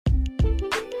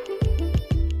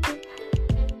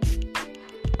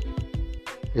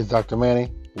It's Dr.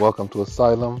 Manny. Welcome to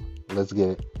Asylum. Let's get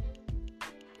it.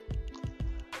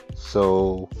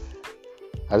 So,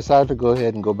 I decided to go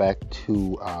ahead and go back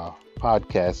to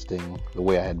podcasting the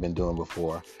way I had been doing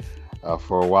before.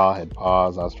 For a while, I had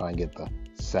paused. I was trying to get the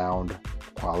sound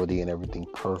quality and everything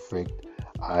perfect.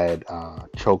 I had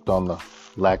choked on the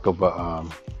lack of a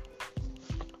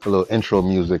little intro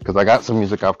music because I got some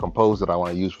music I've composed that I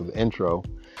want to use for the intro,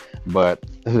 but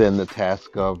then the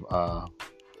task of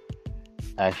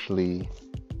actually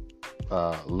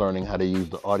learning how to use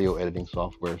the audio editing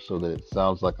software so that it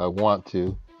sounds like I want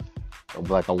to,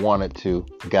 like I want it to,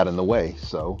 got in the way.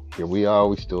 So here we are.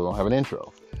 We still don't have an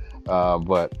intro.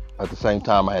 But at the same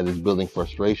time, I had this building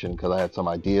frustration because I had some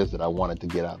ideas that I wanted to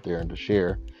get out there and to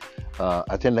share.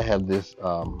 I tend to have this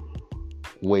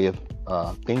way of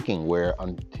thinking where I'm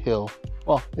an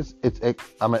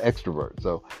extrovert.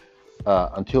 So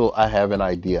until I have an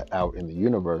idea out in the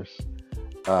universe,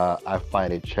 I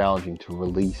find it challenging to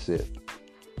release it,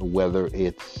 whether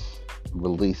it's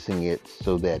releasing it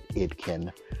so that it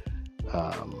can,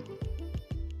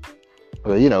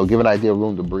 give an idea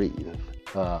room to breathe,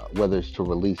 whether it's to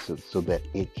release it so that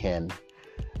it can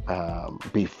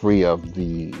be free of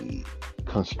the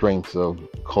constraints of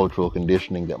cultural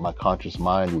conditioning that my conscious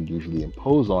mind would usually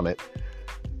impose on it,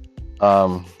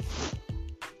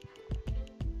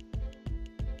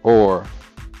 or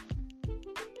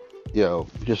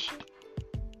just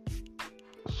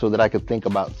so that I could think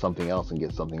about something else and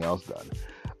get something else done.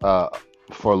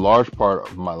 For a large part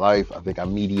of my life, I think I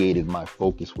mediated my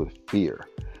focus with fear.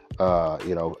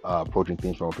 Approaching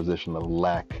things from a position of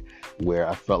lack, where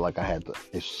I felt like I had to,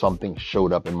 if something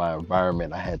showed up in my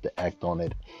environment, I had to act on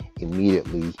it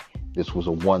immediately. This was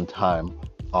a one-time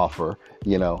offer,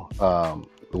 a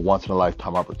once in a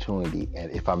lifetime opportunity.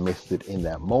 And if I missed it in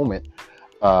that moment,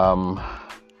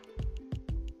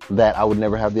 that I would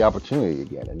never have the opportunity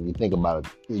again. And you think about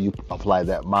it, you apply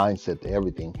that mindset to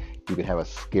everything. You can have a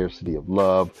scarcity of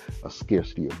love, a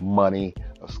scarcity of money,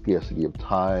 a scarcity of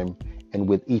time. And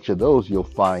with each of those, you'll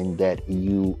find that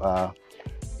you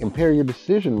impair your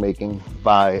decision making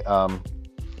by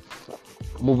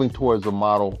moving towards a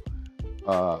model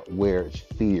where it's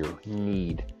fear,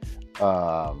 need.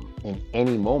 In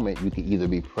any moment, you can either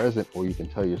be present or you can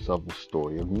tell yourself a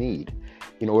story of need.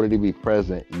 In order to be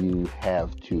present, you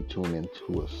have to tune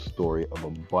into a story of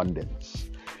abundance.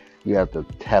 You have to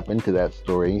tap into that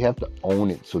story. You have to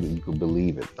own it so that you can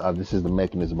believe it. This is the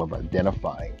mechanism of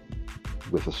identifying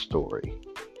with a story,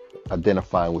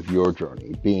 identifying with your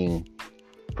journey, being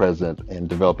present and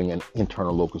developing an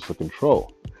internal locus of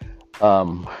control.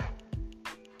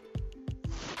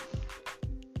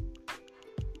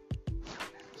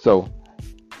 So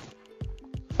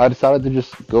I decided to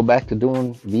just go back to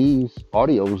doing these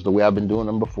audios the way I've been doing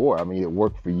them before. I mean, it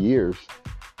worked for years.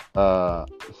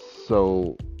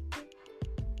 So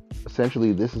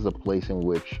essentially, this is a place in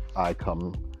which I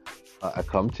come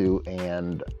to,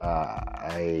 and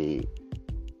I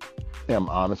am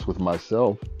honest with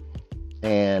myself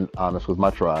and honest with my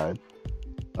tribe,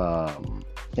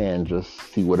 and just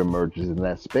see what emerges in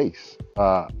that space.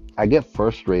 I get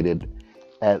frustrated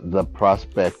at the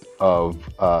prospect of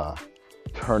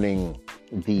turning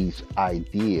these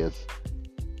ideas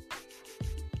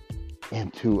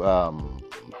into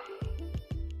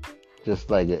just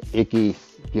like an icky,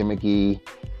 gimmicky,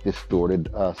 distorted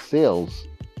sales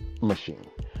machine.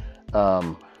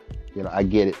 I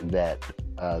get it that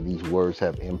these words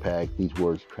have impact, these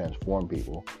words transform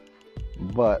people,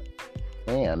 but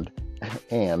and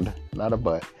not a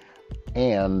but,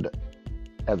 and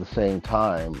at the same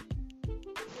time,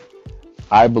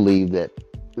 I believe that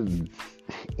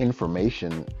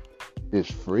information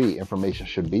is free. Information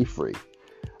should be free.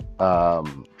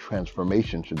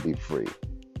 Transformation should be free.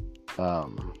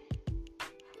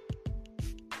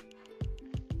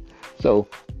 So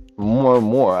more and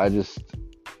more,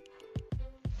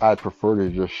 I prefer to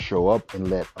just show up and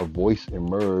let a voice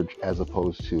emerge, as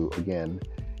opposed to, again,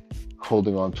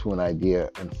 holding on to an idea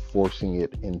and forcing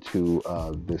it into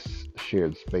this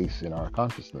shared space in our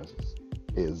consciousness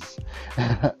is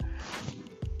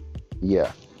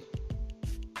yeah.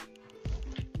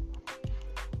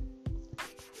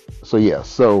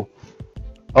 So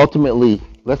ultimately,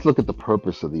 let's look at the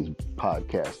purpose of these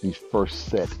podcasts, these first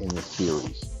set in the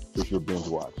series, if you're binge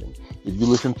watching. If you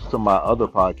listen to some of my other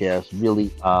podcasts, really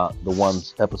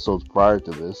the episodes prior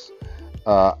to this,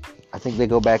 I think they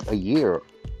go back a year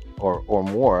or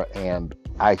more, and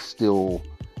I still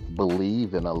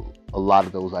believe in a lot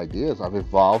of those ideas. I've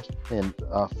evolved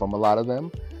from a lot of them.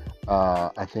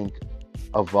 I think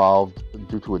evolved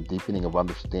due to a deepening of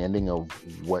understanding of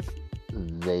what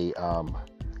they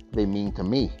they mean to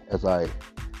me as I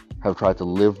have tried to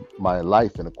live my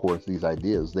life in accordance to these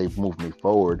ideas. They've moved me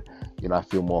forward. I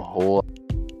feel more whole.